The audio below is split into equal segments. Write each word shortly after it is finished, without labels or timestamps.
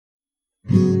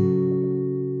The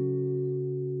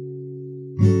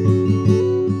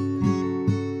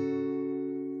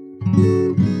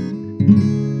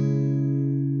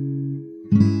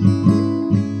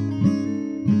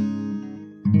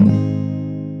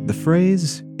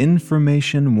phrase,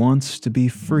 "information wants to be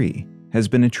free," has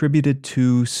been attributed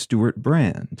to Stewart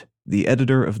Brand, the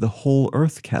editor of the Whole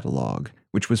Earth catalog,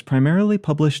 which was primarily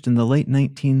published in the late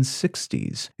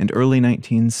 1960s and early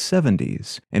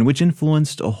 1970s, and which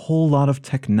influenced a whole lot of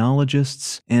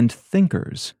technologists and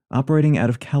thinkers operating out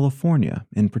of California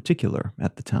in particular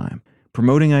at the time,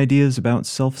 promoting ideas about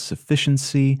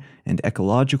self-sufficiency and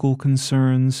ecological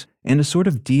concerns, and a sort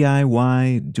of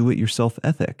DIY, do-it-yourself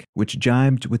ethic, which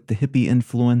jibed with the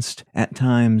hippie-influenced, at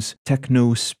times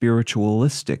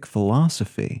techno-spiritualistic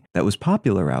philosophy that was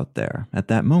popular out there at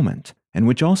that moment, and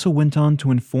which also went on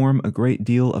to inform a great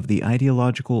deal of the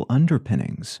ideological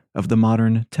underpinnings of the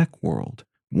modern tech world.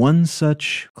 One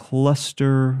such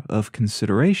cluster of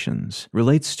considerations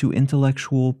relates to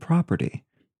intellectual property.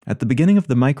 At the beginning of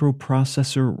the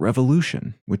microprocessor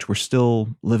revolution, which we're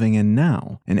still living in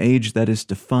now, an age that is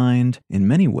defined, in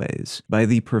many ways, by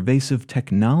the pervasive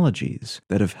technologies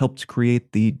that have helped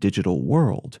create the digital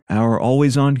world, our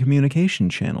always-on communication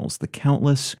channels, the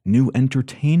countless new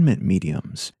entertainment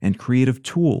mediums and creative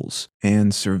tools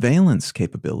and surveillance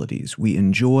capabilities we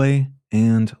enjoy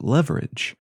and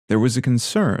leverage. There was a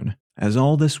concern, as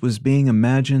all this was being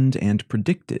imagined and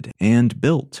predicted and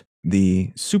built,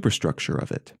 the superstructure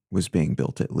of it was being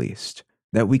built at least,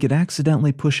 that we could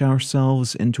accidentally push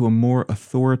ourselves into a more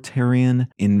authoritarian,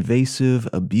 invasive,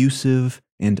 abusive,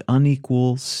 and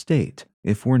unequal state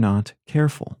if we're not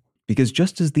careful. Because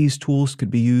just as these tools could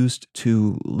be used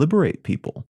to liberate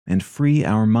people and free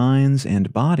our minds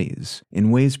and bodies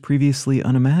in ways previously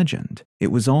unimagined,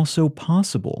 it was also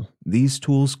possible these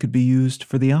tools could be used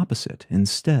for the opposite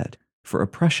instead, for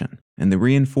oppression and the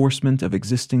reinforcement of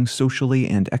existing socially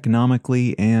and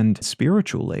economically and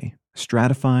spiritually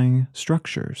stratifying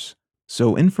structures.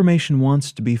 So information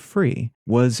wants to be free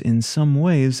was in some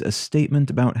ways a statement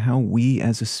about how we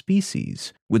as a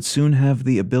species would soon have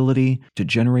the ability to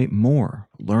generate more,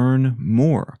 learn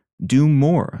more, do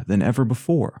more than ever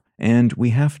before, and we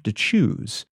have to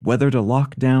choose whether to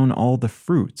lock down all the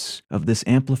fruits of this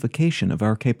amplification of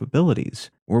our capabilities,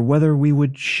 or whether we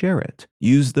would share it,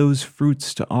 use those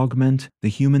fruits to augment the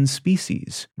human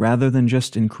species, rather than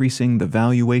just increasing the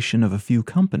valuation of a few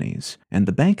companies and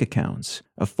the bank accounts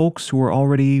of folks who are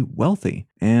already wealthy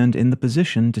and in the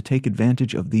position to take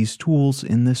advantage of these tools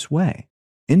in this way.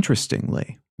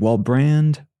 Interestingly, while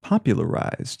Brand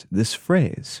popularized this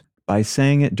phrase by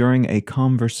saying it during a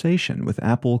conversation with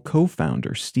Apple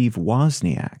co-founder Steve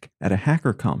Wozniak at a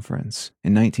hacker conference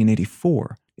in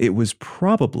 1984, it was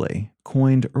probably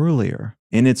coined earlier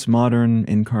in its modern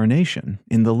incarnation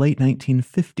in the late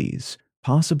 1950s,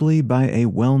 possibly by a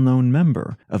well-known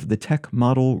member of the Tech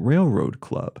Model Railroad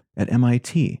Club at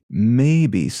MIT,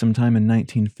 maybe sometime in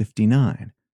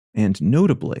 1959. And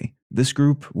notably, this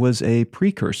group was a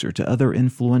precursor to other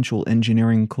influential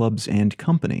engineering clubs and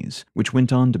companies, which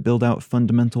went on to build out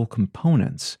fundamental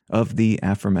components of the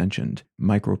aforementioned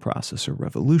microprocessor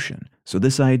revolution. So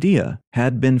this idea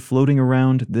had been floating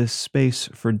around this space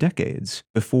for decades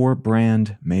before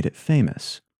Brand made it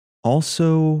famous.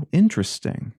 Also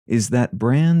interesting is that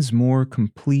Brand's more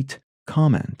complete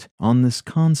comment on this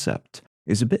concept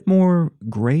is a bit more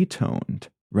gray-toned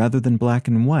rather than black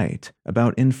and white,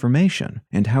 about information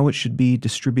and how it should be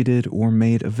distributed or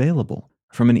made available.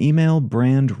 From an email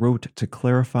Brand wrote to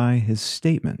clarify his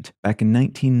statement back in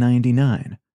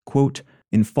 1999, quote,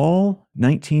 "In fall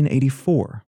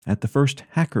 1984, at the first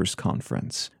Hackers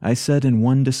Conference, I said in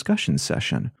one discussion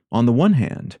session, on the one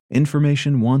hand,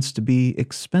 information wants to be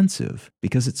expensive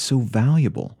because it's so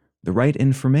valuable. The right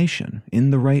information in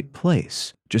the right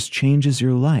place just changes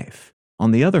your life. On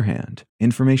the other hand,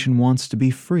 information wants to be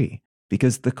free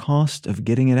because the cost of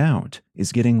getting it out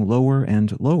is getting lower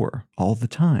and lower all the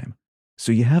time.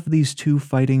 So you have these two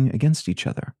fighting against each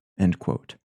other." End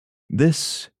quote.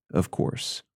 This, of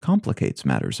course, complicates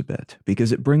matters a bit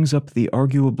because it brings up the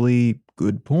arguably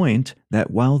good point that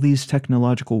while these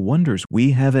technological wonders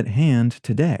we have at hand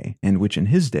today, and which in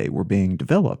his day were being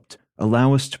developed,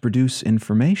 allow us to produce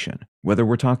information, whether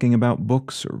we're talking about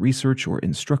books or research or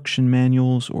instruction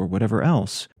manuals or whatever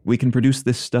else, we can produce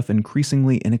this stuff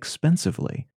increasingly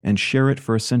inexpensively and share it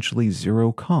for essentially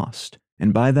zero cost.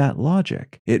 And by that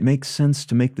logic, it makes sense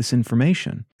to make this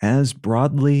information as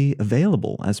broadly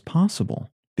available as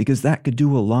possible, because that could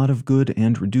do a lot of good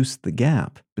and reduce the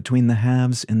gap between the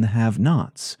haves and the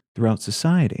have-nots throughout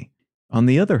society. On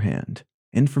the other hand,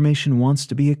 Information wants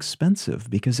to be expensive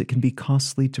because it can be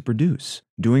costly to produce.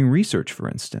 Doing research, for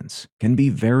instance, can be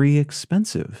very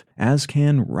expensive, as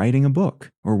can writing a book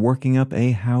or working up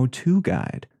a how-to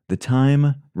guide. The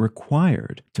time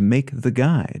required to make the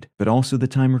guide, but also the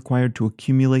time required to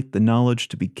accumulate the knowledge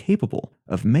to be capable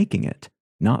of making it,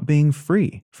 not being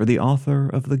free for the author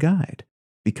of the guide.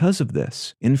 Because of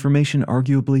this, information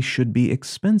arguably should be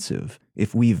expensive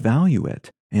if we value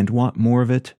it and want more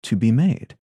of it to be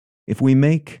made. If we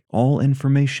make all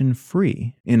information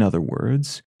free, in other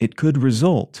words, it could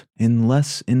result in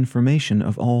less information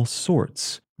of all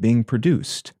sorts being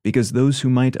produced, because those who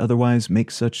might otherwise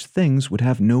make such things would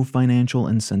have no financial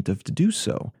incentive to do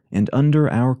so. And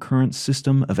under our current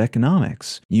system of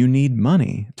economics, you need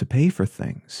money to pay for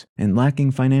things. And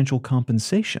lacking financial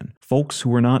compensation, folks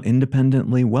who are not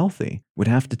independently wealthy would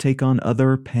have to take on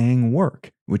other paying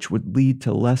work, which would lead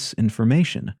to less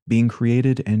information being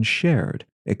created and shared,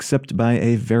 except by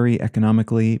a very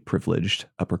economically privileged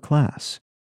upper class.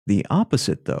 The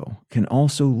opposite, though, can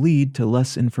also lead to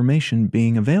less information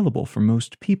being available for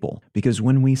most people, because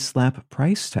when we slap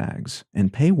price tags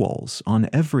and paywalls on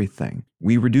everything,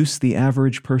 we reduce the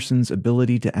average person's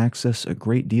ability to access a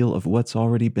great deal of what's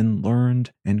already been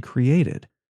learned and created.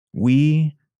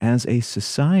 We, as a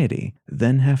society,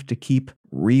 then have to keep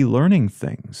relearning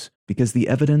things, because the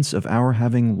evidence of our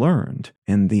having learned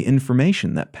and the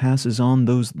information that passes on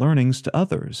those learnings to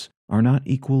others are not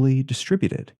equally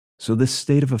distributed. So this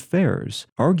state of affairs,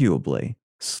 arguably,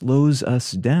 slows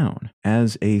us down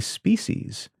as a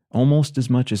species almost as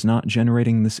much as not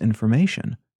generating this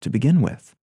information to begin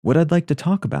with. What I'd like to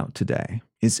talk about today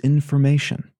is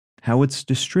information, how it's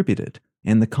distributed,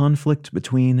 and the conflict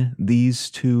between these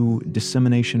two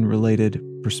dissemination-related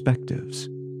perspectives.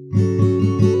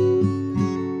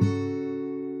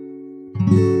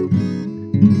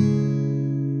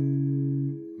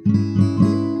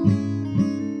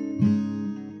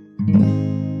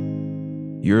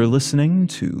 You're listening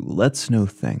to Let's Know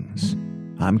Things.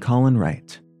 I'm Colin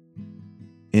Wright.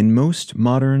 In most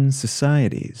modern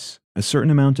societies, a certain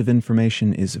amount of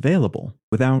information is available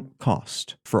without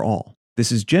cost for all.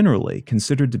 This is generally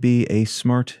considered to be a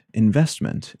smart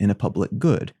investment in a public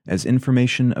good, as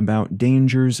information about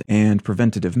dangers and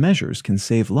preventative measures can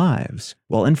save lives,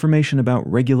 while information about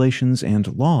regulations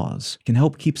and laws can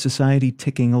help keep society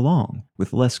ticking along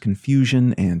with less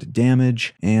confusion and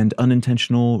damage and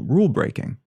unintentional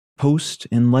rule-breaking.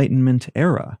 Post-Enlightenment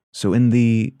era, so in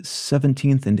the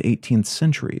 17th and 18th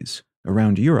centuries,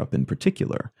 around Europe in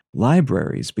particular,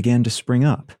 libraries began to spring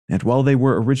up, and while they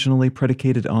were originally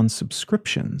predicated on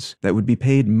subscriptions that would be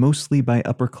paid mostly by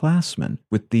upperclassmen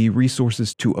with the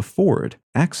resources to afford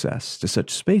access to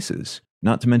such spaces,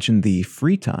 not to mention the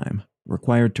free time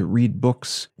required to read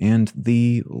books and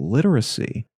the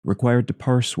literacy required to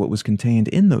parse what was contained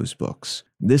in those books,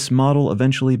 this model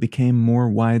eventually became more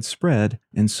widespread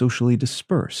and socially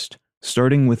dispersed,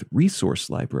 starting with resource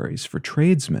libraries for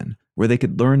tradesmen, where they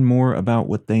could learn more about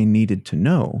what they needed to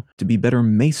know to be better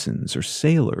masons or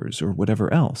sailors or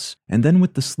whatever else, and then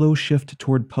with the slow shift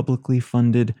toward publicly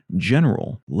funded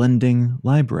general lending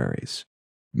libraries.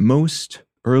 Most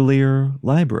earlier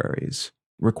libraries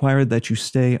required that you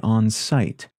stay on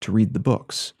site to read the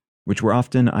books, which were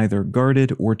often either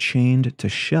guarded or chained to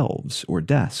shelves or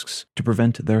desks to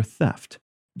prevent their theft.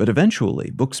 But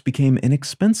eventually, books became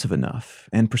inexpensive enough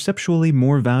and perceptually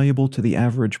more valuable to the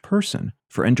average person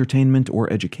for entertainment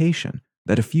or education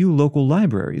that a few local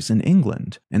libraries in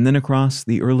England and then across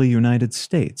the early United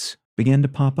States began to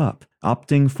pop up,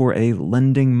 opting for a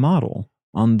lending model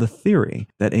on the theory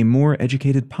that a more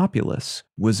educated populace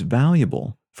was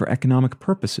valuable for economic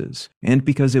purposes, and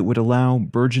because it would allow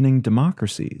burgeoning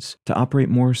democracies to operate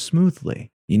more smoothly.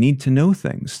 You need to know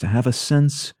things to have a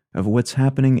sense of what's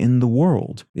happening in the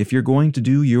world if you're going to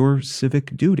do your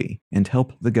civic duty and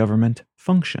help the government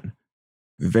function.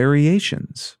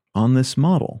 Variations on this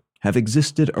model have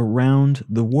existed around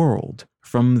the world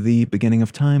from the beginning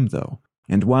of time, though,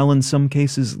 and while in some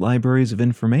cases libraries of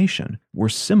information were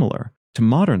similar to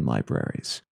modern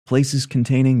libraries, places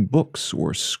containing books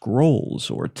or scrolls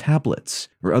or tablets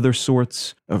or other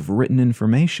sorts of written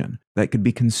information that could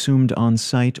be consumed on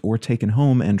site or taken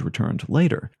home and returned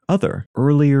later. Other,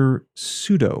 earlier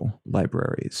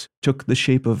pseudo-libraries took the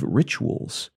shape of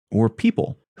rituals or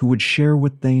people who would share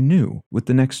what they knew with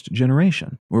the next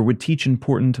generation, or would teach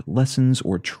important lessons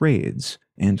or trades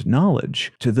and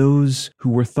knowledge to those who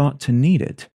were thought to need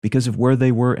it because of where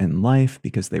they were in life,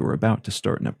 because they were about to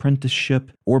start an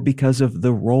apprenticeship, or because of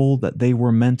the role that they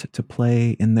were meant to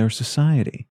play in their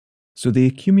society. So the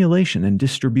accumulation and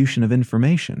distribution of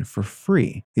information for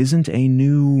free isn't a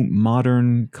new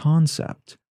modern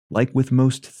concept. like with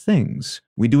most things,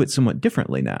 we do it somewhat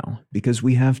differently now because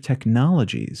we have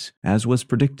technologies, as was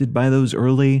predicted by those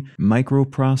early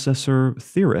microprocessor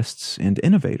theorists and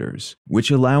innovators, which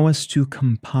allow us to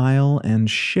compile and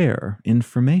share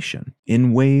information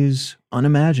in ways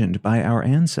unimagined by our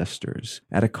ancestors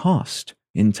at a cost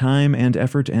in time and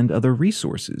effort and other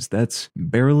resources that's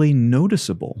barely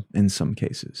noticeable in some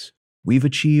cases. We've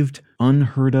achieved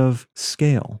unheard of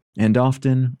scale, and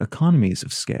often economies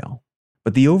of scale.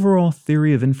 But the overall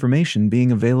theory of information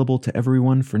being available to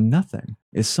everyone for nothing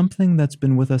is something that's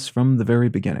been with us from the very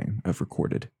beginning of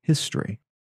recorded history.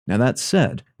 Now that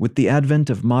said, with the advent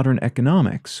of modern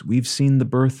economics, we've seen the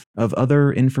birth of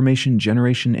other information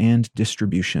generation and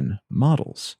distribution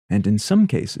models, and in some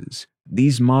cases,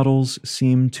 these models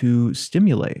seem to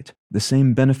stimulate the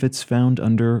same benefits found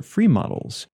under free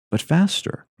models, but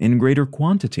faster, in greater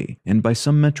quantity, and by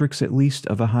some metrics at least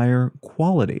of a higher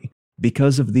quality,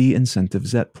 because of the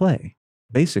incentives at play.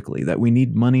 Basically, that we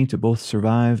need money to both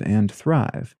survive and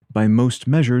thrive, by most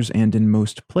measures and in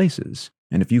most places,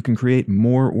 and if you can create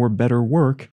more or better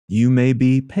work, you may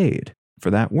be paid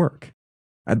for that work.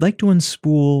 I'd like to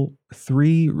unspool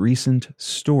 3 recent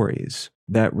stories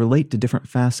that relate to different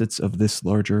facets of this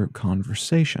larger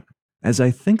conversation, as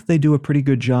I think they do a pretty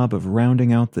good job of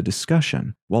rounding out the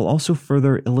discussion while also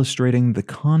further illustrating the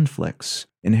conflicts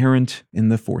inherent in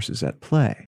the forces at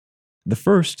play. The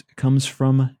first comes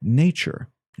from Nature,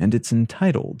 and it's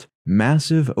entitled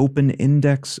Massive Open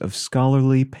Index of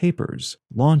Scholarly Papers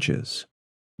Launches.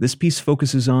 This piece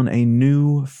focuses on a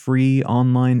new free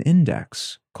online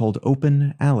index called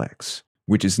OpenAlex,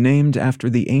 which is named after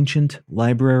the ancient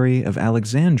Library of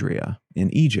Alexandria in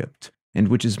Egypt, and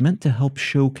which is meant to help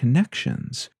show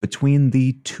connections between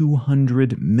the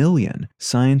 200 million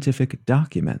scientific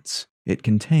documents it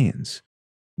contains.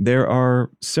 There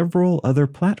are several other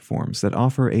platforms that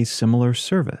offer a similar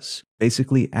service,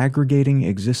 basically aggregating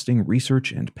existing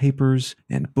research and papers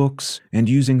and books and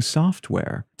using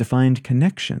software to find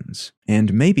connections,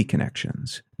 and maybe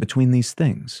connections, between these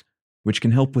things, which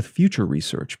can help with future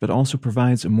research but also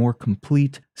provides a more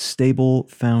complete, stable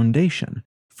foundation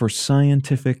for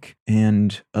scientific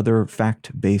and other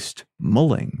fact-based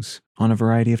mullings on a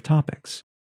variety of topics.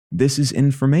 This is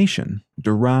information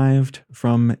derived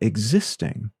from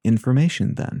existing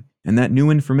information then, and that new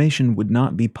information would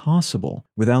not be possible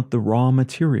without the raw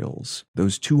materials,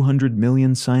 those 200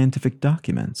 million scientific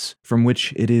documents from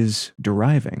which it is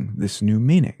deriving this new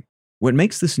meaning. What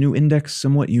makes this new index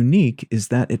somewhat unique is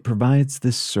that it provides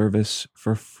this service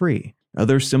for free.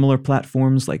 Other similar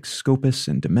platforms like Scopus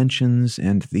and Dimensions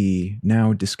and the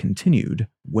now discontinued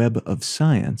Web of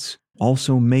Science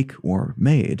also make or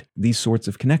made these sorts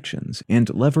of connections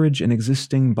and leverage an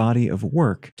existing body of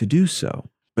work to do so.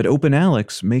 But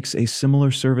OpenAlex makes a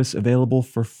similar service available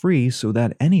for free so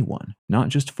that anyone, not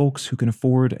just folks who can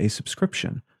afford a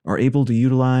subscription, are able to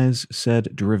utilize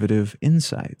said derivative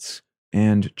insights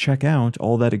and check out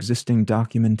all that existing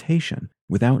documentation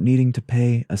without needing to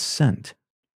pay a cent.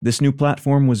 This new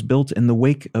platform was built in the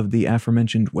wake of the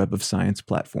aforementioned Web of Science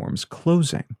platform's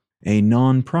closing. A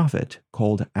non-profit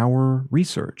called Our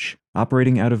Research,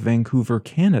 operating out of Vancouver,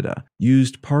 Canada,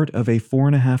 used part of a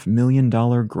 $4.5 million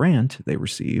grant they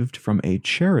received from a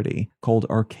charity called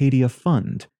Arcadia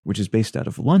Fund, which is based out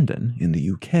of London in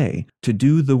the UK, to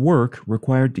do the work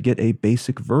required to get a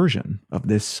basic version of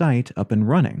this site up and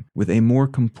running with a more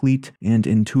complete and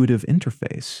intuitive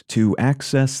interface to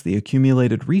access the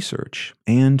accumulated research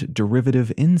and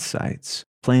derivative insights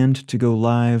planned to go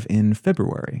live in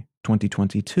February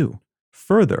 2022.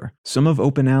 Further, some of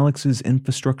OpenAlex's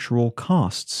infrastructural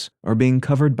costs are being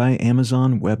covered by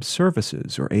Amazon Web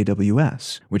Services, or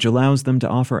AWS, which allows them to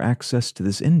offer access to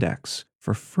this index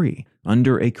for free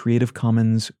under a Creative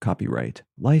Commons copyright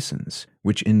license,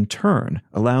 which in turn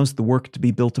allows the work to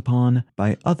be built upon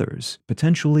by others,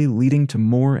 potentially leading to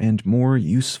more and more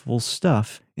useful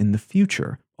stuff in the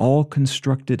future, all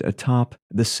constructed atop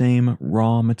the same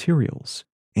raw materials.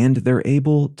 And they're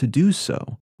able to do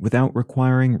so without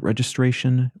requiring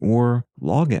registration or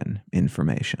login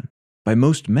information. By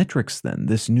most metrics, then,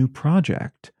 this new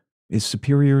project is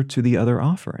superior to the other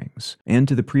offerings and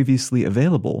to the previously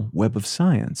available Web of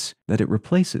Science that it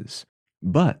replaces.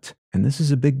 But, and this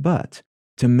is a big but,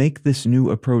 to make this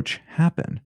new approach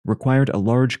happen required a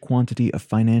large quantity of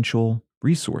financial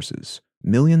resources,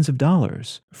 millions of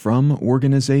dollars, from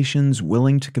organizations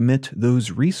willing to commit those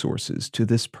resources to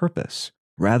this purpose,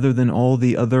 rather than all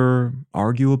the other,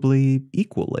 arguably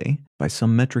equally, by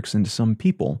some metrics and to some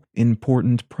people,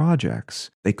 important projects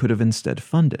they could have instead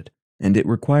funded. and it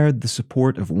required the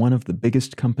support of one of the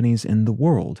biggest companies in the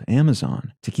world,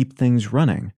 Amazon, to keep things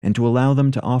running and to allow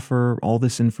them to offer all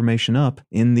this information up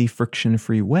in the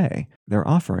friction-free way they're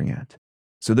offering it.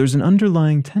 So there's an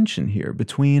underlying tension here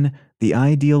between the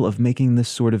ideal of making this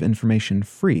sort of information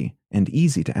free and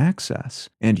easy to access,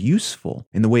 and useful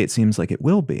in the way it seems like it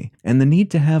will be, and the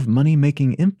need to have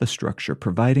money-making infrastructure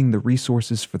providing the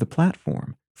resources for the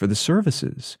platform, for the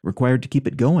services required to keep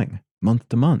it going month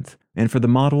to month, and for the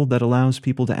model that allows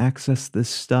people to access this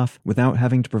stuff without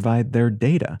having to provide their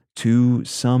data to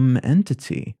some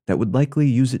entity that would likely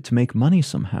use it to make money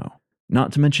somehow.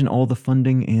 Not to mention all the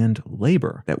funding and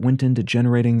labor that went into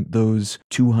generating those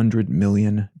 200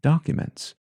 million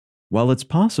documents. While it's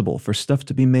possible for stuff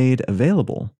to be made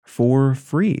available for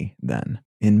free, then,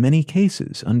 in many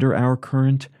cases under our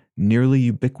current nearly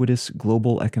ubiquitous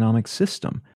global economic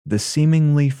system, the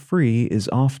seemingly free is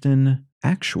often,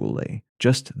 actually,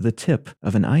 just the tip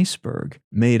of an iceberg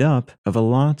made up of a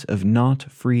lot of not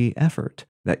free effort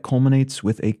that culminates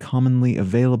with a commonly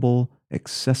available,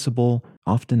 accessible,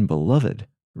 often beloved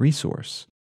resource.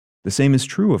 The same is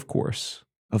true, of course,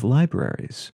 of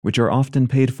libraries, which are often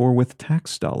paid for with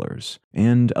tax dollars,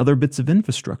 and other bits of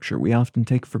infrastructure we often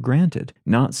take for granted,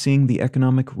 not seeing the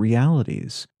economic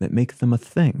realities that make them a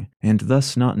thing, and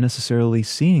thus not necessarily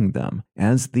seeing them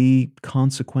as the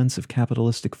consequence of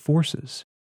capitalistic forces.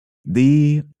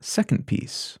 The second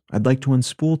piece I'd like to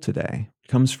unspool today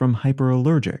comes from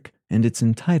Hyperallergic, and it's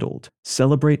entitled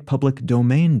Celebrate Public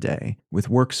Domain Day with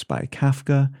works by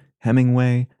Kafka,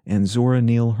 Hemingway, and Zora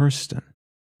Neale Hurston.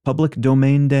 Public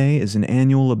Domain Day is an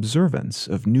annual observance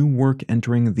of new work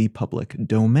entering the public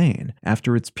domain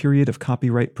after its period of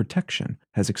copyright protection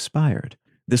has expired.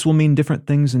 This will mean different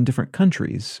things in different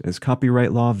countries, as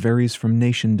copyright law varies from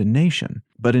nation to nation.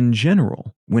 But in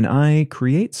general, when I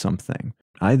create something,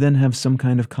 I then have some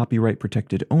kind of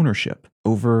copyright-protected ownership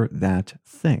over that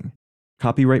thing.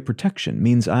 Copyright protection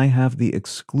means I have the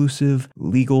exclusive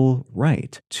legal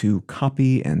right to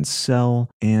copy and sell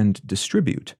and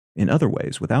distribute, in other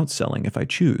ways without selling if I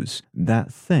choose,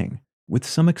 that thing, with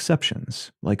some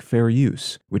exceptions, like fair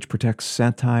use, which protects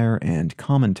satire and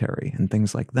commentary and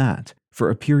things like that,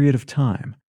 for a period of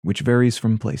time, which varies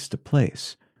from place to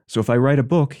place. So if I write a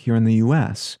book here in the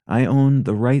US, I own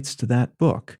the rights to that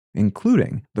book,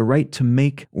 including the right to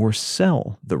make or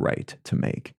sell the right to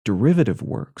make derivative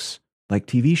works, like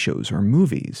TV shows or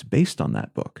movies based on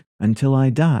that book, until I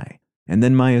die. And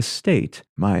then my estate,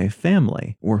 my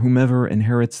family, or whomever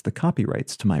inherits the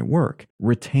copyrights to my work,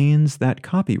 retains that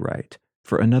copyright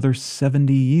for another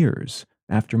 70 years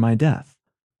after my death.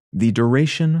 The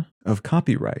duration of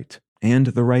copyright and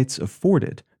the rights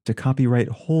afforded to copyright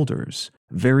holders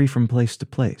vary from place to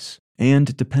place,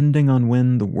 and depending on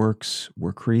when the works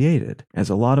were created, as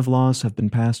a lot of laws have been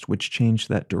passed which change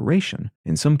that duration,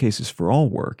 in some cases for all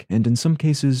work, and in some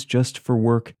cases just for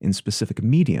work in specific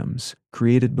mediums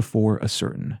created before a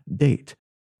certain date.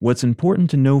 What's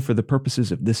important to know for the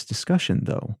purposes of this discussion,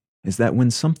 though, is that when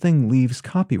something leaves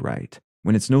copyright,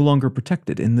 when it's no longer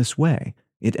protected in this way,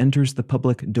 it enters the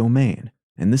public domain.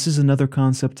 And this is another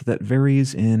concept that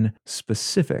varies in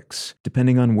specifics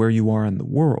depending on where you are in the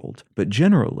world. But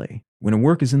generally, when a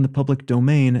work is in the public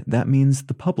domain, that means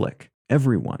the public,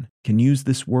 everyone, can use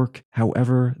this work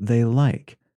however they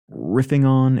like, riffing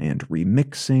on and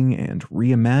remixing and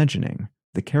reimagining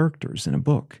the characters in a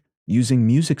book, using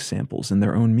music samples in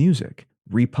their own music,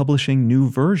 republishing new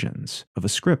versions of a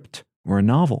script or a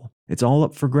novel. It's all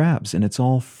up for grabs and it's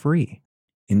all free.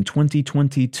 In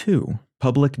 2022,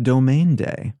 Public Domain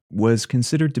Day was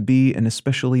considered to be an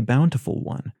especially bountiful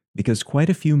one because quite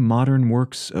a few modern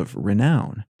works of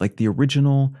renown, like the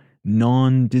original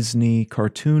non-Disney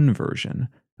cartoon version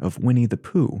of Winnie the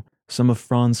Pooh, some of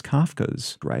Franz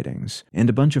Kafka's writings, and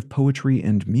a bunch of poetry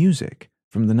and music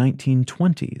from the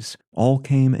 1920s all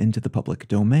came into the public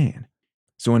domain.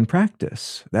 So in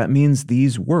practice, that means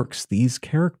these works, these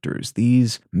characters,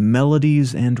 these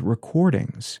melodies and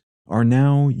recordings are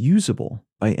now usable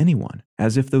by anyone,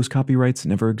 as if those copyrights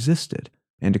never existed.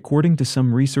 And according to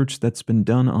some research that's been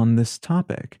done on this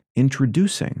topic,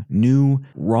 introducing new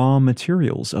raw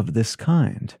materials of this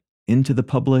kind into the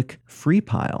public free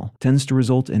pile tends to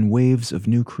result in waves of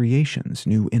new creations,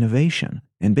 new innovation,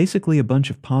 and basically a bunch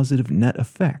of positive net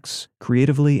effects,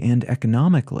 creatively and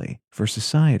economically, for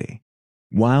society.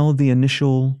 While the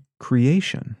initial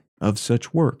creation of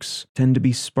such works tend to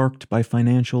be sparked by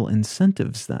financial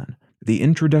incentives then, the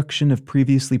introduction of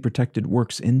previously protected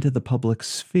works into the public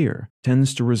sphere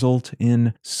tends to result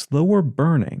in slower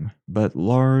burning but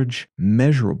large,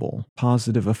 measurable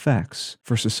positive effects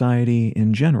for society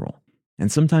in general.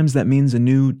 And sometimes that means a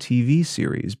new TV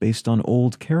series based on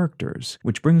old characters,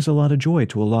 which brings a lot of joy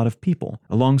to a lot of people,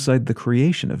 alongside the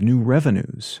creation of new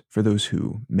revenues for those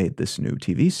who made this new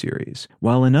TV series.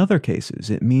 While in other cases,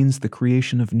 it means the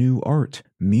creation of new art,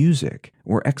 music,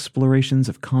 or explorations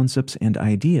of concepts and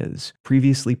ideas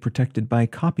previously protected by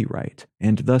copyright,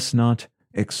 and thus not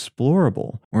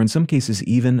explorable, or in some cases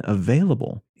even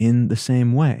available in the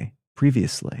same way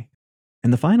previously.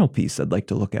 And the final piece I'd like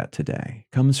to look at today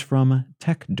comes from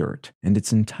TechDirt, and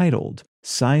it's entitled,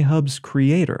 Sci-Hub's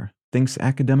Creator Thinks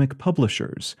Academic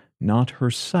Publishers, Not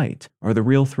Her Site, Are the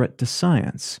Real Threat to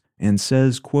Science, and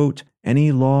says, quote,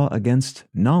 any law against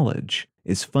knowledge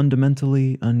is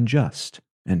fundamentally unjust,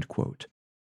 end quote.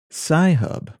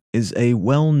 Sci-Hub is a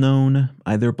well-known,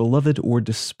 either beloved or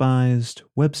despised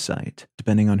website,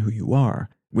 depending on who you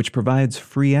are, which provides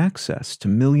free access to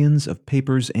millions of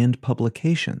papers and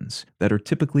publications that are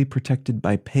typically protected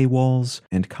by paywalls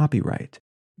and copyright.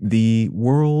 The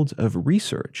world of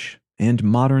research and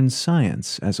modern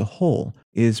science as a whole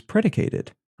is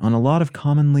predicated on a lot of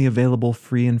commonly available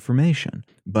free information,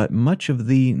 but much of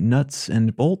the nuts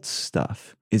and bolts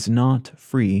stuff is not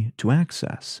free to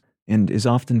access and is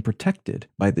often protected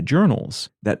by the journals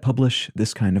that publish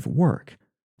this kind of work.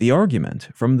 The argument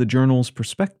from the journal's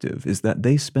perspective is that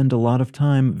they spend a lot of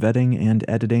time vetting and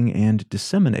editing and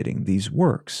disseminating these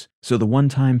works, so the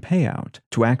one-time payout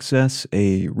to access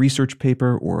a research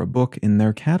paper or a book in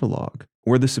their catalog,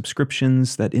 or the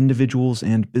subscriptions that individuals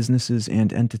and businesses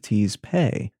and entities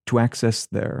pay to access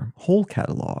their whole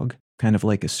catalog, kind of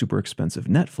like a super expensive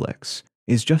Netflix,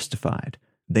 is justified.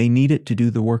 They need it to do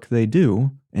the work they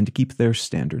do and to keep their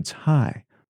standards high.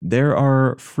 There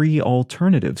are free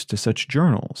alternatives to such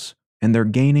journals, and they're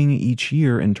gaining each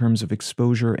year in terms of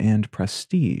exposure and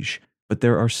prestige, but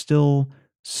there are still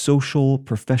social,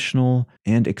 professional,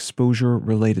 and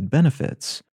exposure-related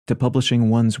benefits to publishing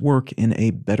one's work in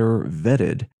a better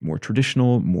vetted, more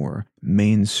traditional, more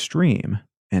mainstream,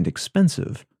 and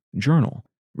expensive journal,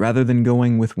 rather than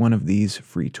going with one of these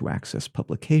free-to-access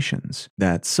publications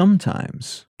that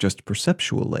sometimes, just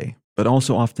perceptually, but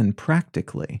also often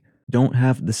practically, don't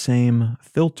have the same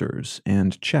filters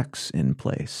and checks in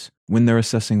place when they're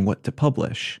assessing what to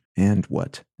publish and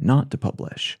what not to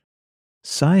publish.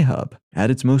 Sci-Hub, at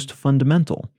its most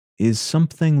fundamental, is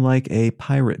something like a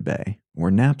Pirate Bay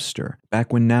or Napster,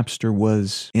 back when Napster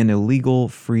was an illegal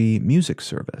free music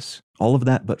service. All of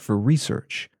that but for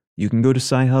research. You can go to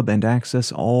Sci-Hub and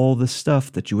access all the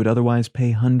stuff that you would otherwise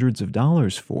pay hundreds of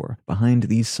dollars for behind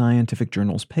these scientific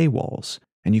journals' paywalls,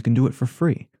 and you can do it for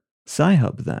free.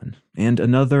 Sci-Hub, then, and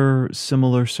another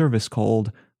similar service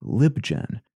called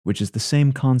LibGen, which is the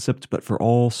same concept but for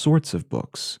all sorts of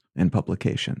books and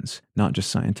publications, not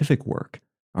just scientific work,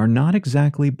 are not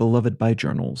exactly beloved by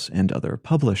journals and other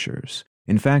publishers.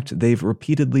 In fact, they've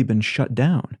repeatedly been shut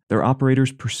down, their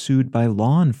operators pursued by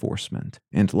law enforcement,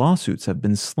 and lawsuits have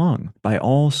been slung by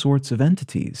all sorts of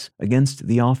entities against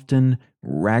the often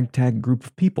ragtag group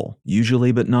of people,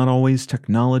 usually but not always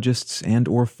technologists and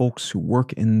or folks who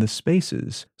work in the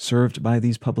spaces served by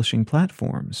these publishing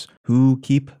platforms, who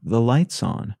keep the lights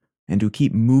on and who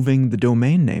keep moving the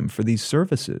domain name for these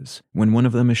services when one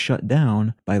of them is shut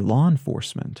down by law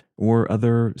enforcement or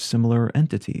other similar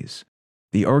entities.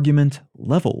 The argument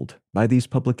leveled by these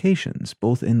publications,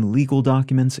 both in legal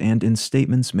documents and in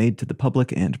statements made to the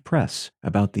public and press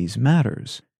about these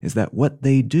matters, is that what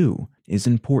they do is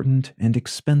important and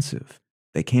expensive.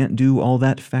 They can't do all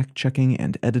that fact-checking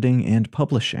and editing and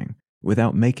publishing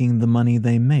without making the money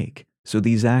they make. So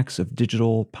these acts of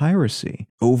digital piracy,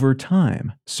 over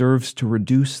time, serves to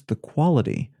reduce the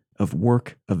quality of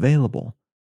work available.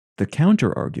 The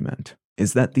counter-argument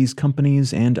is that these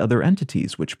companies and other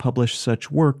entities which publish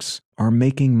such works are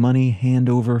making money hand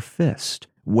over fist,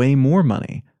 way more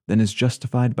money than is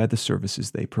justified by the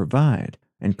services they provide,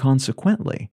 and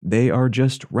consequently, they are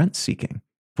just rent-seeking,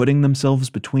 putting themselves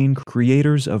between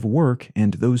creators of work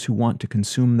and those who want to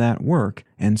consume that work,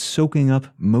 and soaking up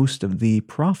most of the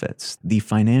profits, the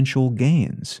financial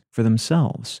gains, for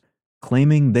themselves,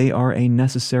 claiming they are a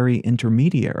necessary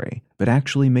intermediary, but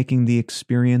actually making the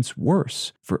experience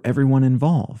worse for everyone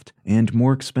involved and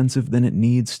more expensive than it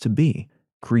needs to be,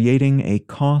 creating a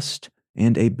cost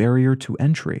and a barrier to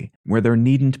entry where there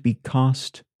needn't be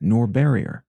cost nor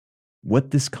barrier.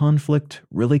 What this conflict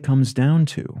really comes down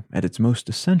to, at its most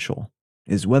essential,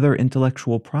 is whether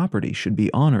intellectual property should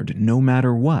be honored no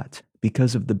matter what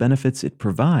because of the benefits it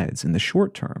provides in the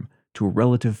short term to a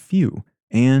relative few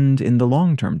and in the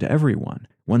long term to everyone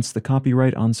once the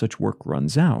copyright on such work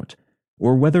runs out,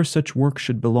 or whether such work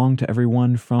should belong to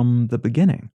everyone from the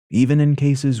beginning, even in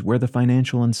cases where the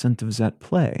financial incentives at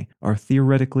play are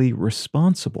theoretically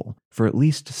responsible for at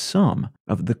least some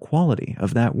of the quality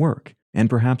of that work, and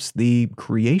perhaps the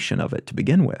creation of it to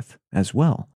begin with as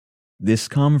well. This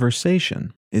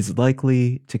conversation is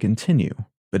likely to continue,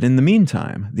 but in the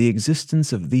meantime, the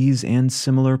existence of these and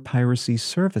similar piracy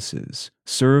services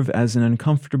serve as an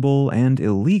uncomfortable and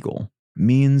illegal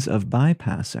means of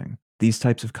bypassing these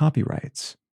types of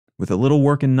copyrights. With a little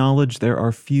work and knowledge, there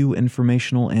are few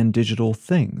informational and digital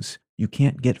things you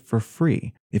can't get for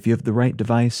free if you have the right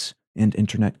device and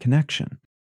internet connection.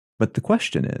 But the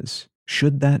question is,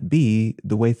 should that be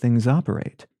the way things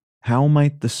operate? How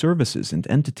might the services and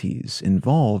entities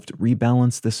involved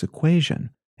rebalance this equation?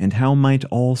 And how might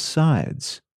all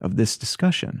sides of this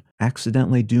discussion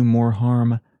accidentally do more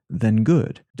harm than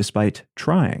good, despite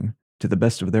trying, to the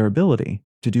best of their ability,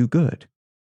 to do good?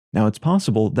 Now, it's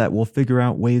possible that we'll figure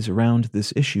out ways around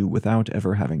this issue without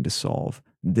ever having to solve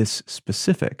this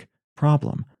specific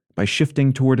problem by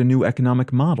shifting toward a new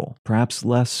economic model, perhaps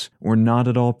less or not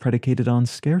at all predicated on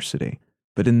scarcity.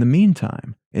 But in the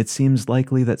meantime, it seems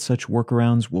likely that such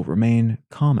workarounds will remain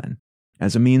common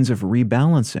as a means of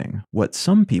rebalancing what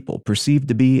some people perceive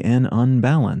to be an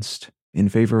unbalanced, in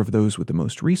favor of those with the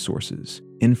most resources,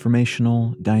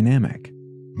 informational dynamic.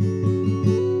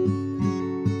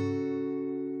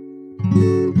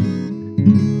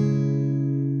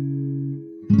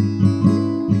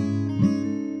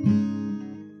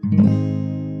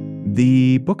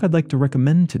 The book I'd like to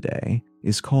recommend today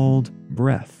is called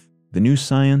Breath: The New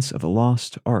Science of a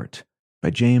Lost Art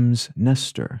by James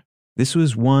Nestor. This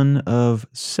was one of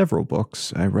several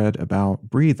books I read about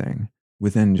breathing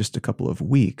within just a couple of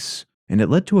weeks, and it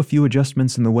led to a few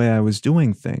adjustments in the way I was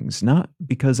doing things, not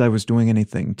because I was doing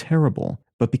anything terrible,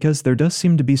 but because there does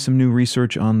seem to be some new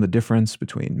research on the difference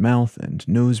between mouth and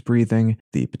nose breathing,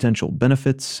 the potential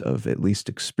benefits of at least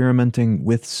experimenting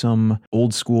with some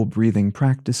old-school breathing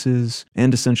practices,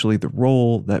 and essentially the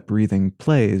role that breathing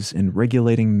plays in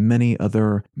regulating many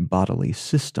other bodily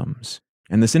systems.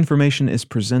 And this information is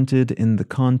presented in the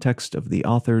context of the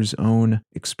author's own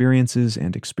experiences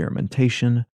and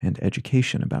experimentation and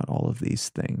education about all of these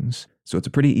things. So it's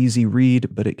a pretty easy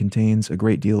read, but it contains a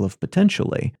great deal of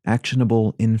potentially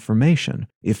actionable information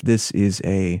if this is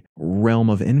a realm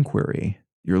of inquiry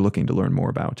you're looking to learn more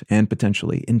about and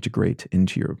potentially integrate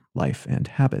into your life and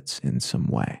habits in some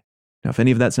way. Now, if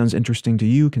any of that sounds interesting to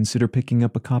you, consider picking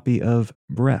up a copy of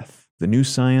Breath: The New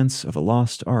Science of a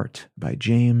Lost Art by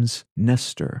James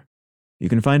Nestor. You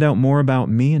can find out more about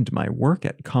me and my work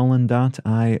at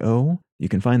Colin.io. You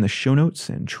can find the show notes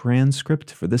and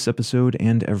transcript for this episode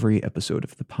and every episode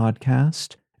of the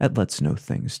podcast at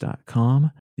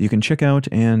letsknowthings.com. You can check out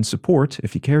and support,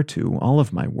 if you care to, all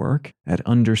of my work at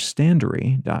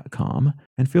understandery.com,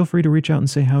 and feel free to reach out and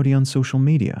say howdy on social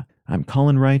media. I'm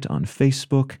Colin Wright on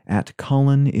Facebook, at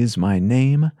Colin is my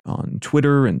name, on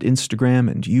Twitter and Instagram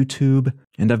and YouTube,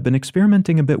 and I've been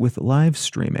experimenting a bit with live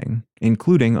streaming,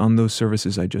 including on those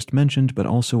services I just mentioned, but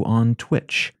also on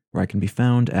Twitch, where I can be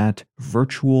found at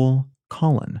Virtual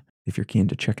Colin, if you're keen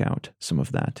to check out some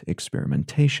of that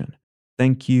experimentation.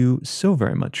 Thank you so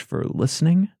very much for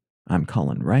listening. I'm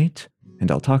Colin Wright, and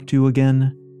I'll talk to you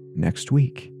again next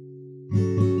week.